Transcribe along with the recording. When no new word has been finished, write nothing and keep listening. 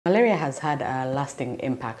Malaria has had a lasting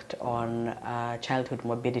impact on childhood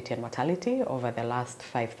morbidity and mortality over the last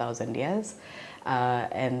 5,000 years.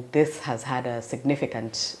 And this has had a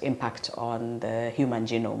significant impact on the human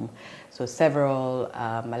genome. So several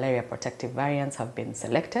malaria protective variants have been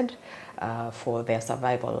selected for their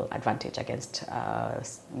survival advantage against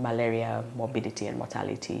malaria morbidity and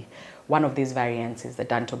mortality. One of these variants is the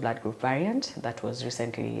Dantu blood group variant that was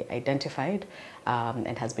recently identified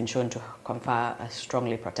and has been shown to confer a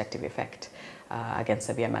strongly protective effect against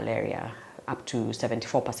severe malaria, up to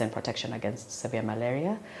 74% protection against severe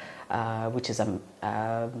malaria, which is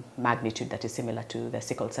a magnitude that is similar to the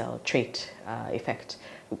sickle cell trait effect.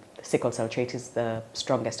 Sickle cell trait is the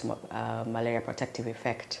strongest malaria protective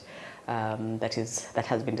effect that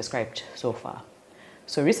has been described so far.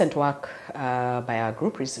 So recent work by our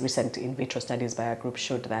group, recent in vitro studies by our group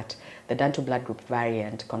showed that the Dantu blood group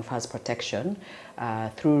variant confers protection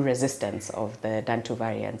through resistance of the Dantu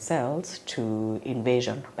variant cells to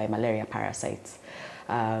invasion by malaria parasites.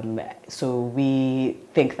 So we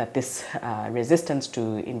think that this resistance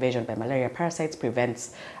to invasion by malaria parasites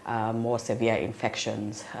prevents more severe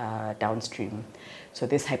infections downstream. So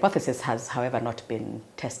this hypothesis has, however, not been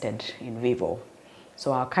tested in vivo.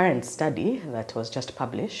 So our current study that was just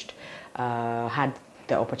published had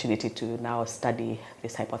the opportunity to now study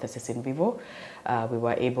this hypothesis in vivo. We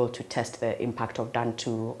were able to test the impact of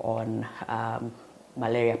Dantu on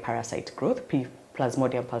malaria parasite growth,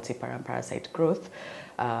 Plasmodium falciparum parasite growth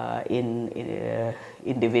in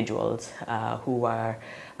individuals who were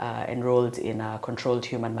enrolled in a controlled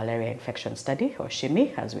human malaria infection study, or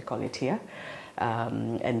SHIMI as we call it here.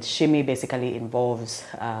 And SHIMI basically involves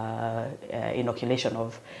inoculation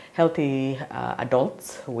of healthy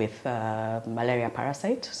adults with malaria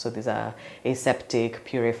parasite. So these are aseptic,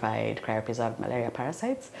 purified, cryopreserved malaria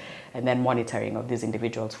parasites, and then monitoring of these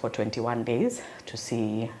individuals for 21 days to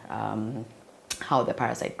see how the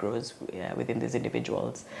parasite grows within these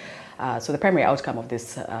individuals. So the primary outcome of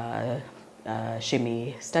this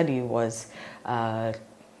SHIMI study was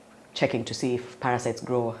checking to see if parasites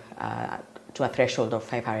grow to a threshold of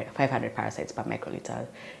 500 parasites per microliter.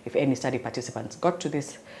 If any study participants got to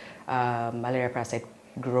this malaria parasite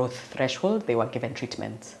growth threshold, they were given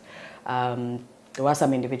treatment. There were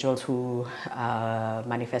some individuals who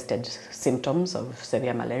manifested symptoms of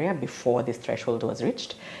severe malaria before this threshold was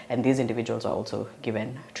reached, and these individuals were also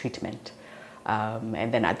given treatment.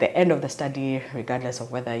 And then at the end of the study, regardless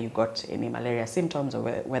of whether you got any malaria symptoms or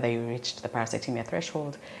whether you reached the parasitemia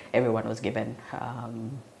threshold, everyone was given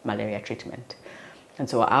malaria treatment. And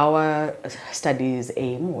so our study's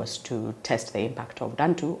aim was to test the impact of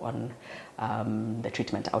Dantu on the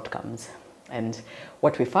treatment outcomes. And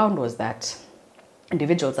what we found was that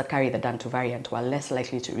individuals that carry the Dantu variant were less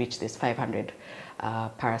likely to reach this 500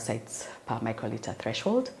 parasites per microliter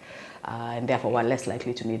threshold, and therefore were less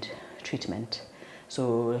likely to need treatment.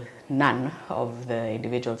 So none of the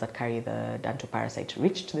individuals that carry the Dantu parasite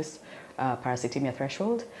reached this parasitemia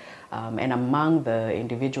threshold. And among the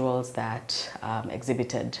individuals that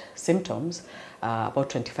exhibited symptoms, about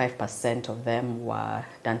 25% of them were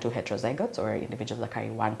Dantu heterozygotes, or individuals that carry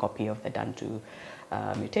one copy of the Dantu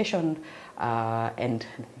mutation, and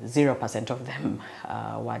 0% of them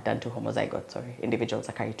were Dantu homozygotes, or individuals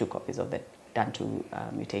that carry two copies of the Dantu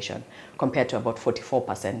mutation, compared to about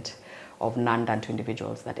 44% of non-Dantu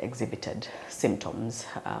individuals that exhibited symptoms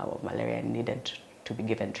of malaria and needed to be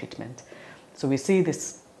given treatment. So we see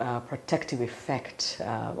this protective effect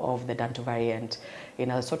of the Dantu variant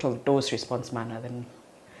in a sort of dose-response manner. Then,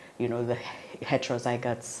 you know, the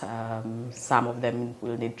heterozygotes, some of them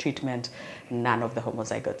will need treatment, none of the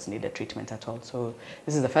homozygotes needed treatment at all. So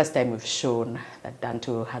this is the first time we've shown that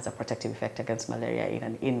Dantu has a protective effect against malaria in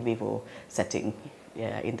an in vivo setting,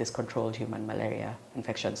 in this controlled human malaria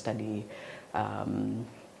infection study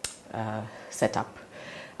setup.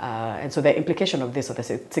 And so the implication of this, or the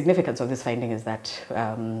significance of this finding, is that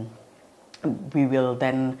we will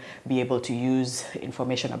then be able to use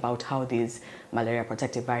information about how these malaria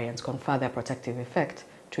protective variants confer their protective effect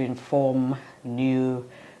to inform new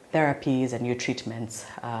therapies and new treatments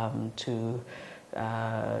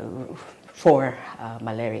for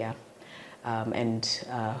malaria. And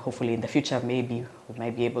hopefully in the future, maybe we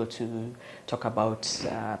might be able to talk about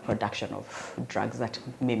production of drugs that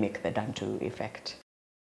mimic the Dantu effect.